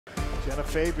Genah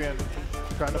Fabian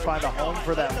trying to find a home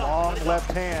for that long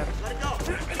left hand.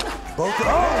 Big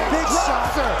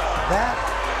shot. That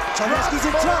Charneski's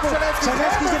in trouble.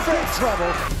 Charneski's in big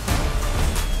trouble.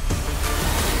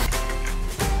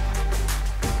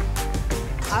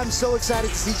 I'm so excited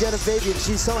to see Genah Fabian.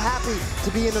 She's so happy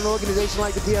to be in an organization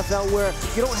like the PFL where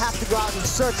you don't have to go out and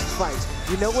search for fights.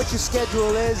 You know what your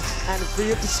schedule is, and for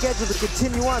your schedule to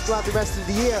continue on throughout the rest of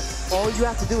the year, all you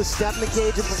have to do is step in the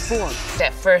cage and perform.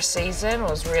 That first season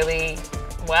was really,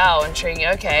 wow, intriguing.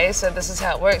 Okay, so this is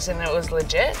how it works, and it was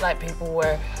legit. Like, people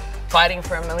were fighting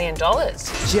for $1 million.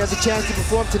 She has a chance to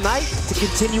perform tonight, to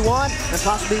continue on, and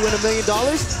possibly win $1 million.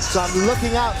 So I'm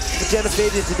looking out for Genah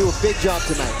Fabian to do a big job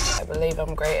tonight. I believe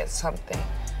I'm great at something,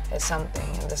 and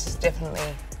this is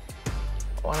definitely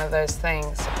one of those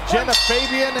things. Genah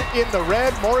Fabian in the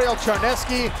red, Moriel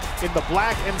Charneski in the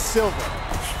black and silver.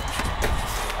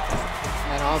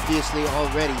 And obviously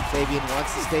already Fabian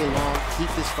wants to stay long, keep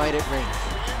this fight at range.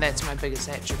 That's my biggest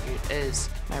attribute, is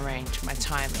my range, my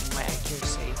timing, my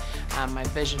accuracy, my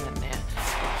vision in there.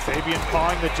 Fabian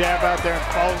pawing the jab out there and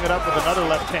following it up with another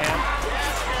left hand.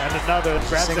 And another,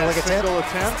 grabs that single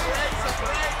attempt.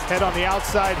 Head on the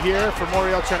outside here for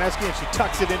Moriel Charneski, and she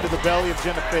tucks it into the belly of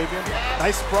Genah Fabian.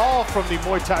 Nice sprawl from the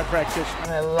Muay Thai practitioner.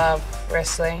 I love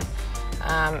wrestling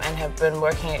and have been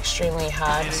working extremely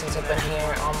hard since I've been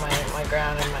here on my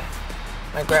ground and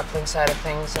my grappling side of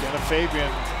things. Genah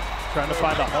Fabian trying to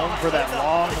find a home for that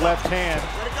long left hand.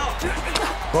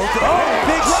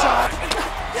 Big shot.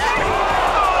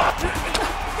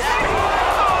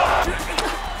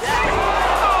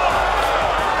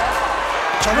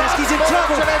 Charneski's in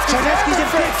trouble. Charneski's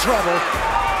in big trouble.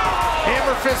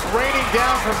 Hammer fist raining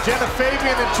down from Genah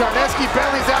Fabian, and Charneski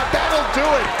bellies out. That'll do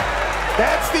it.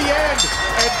 That's the end.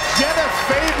 And Genah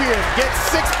Fabian gets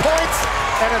 6 points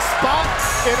and a spot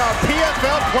in our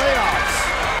PFL playoffs.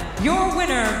 Your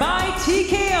winner by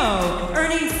TKO,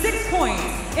 earning 6 points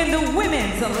in the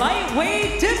women's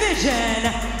lightweight division,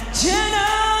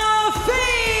 Genah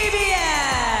Fabian.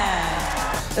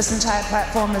 This entire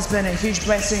platform has been a huge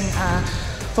blessing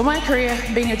for my career,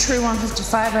 being a true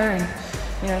 155er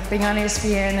and being on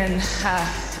ESPN, and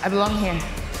I belong here.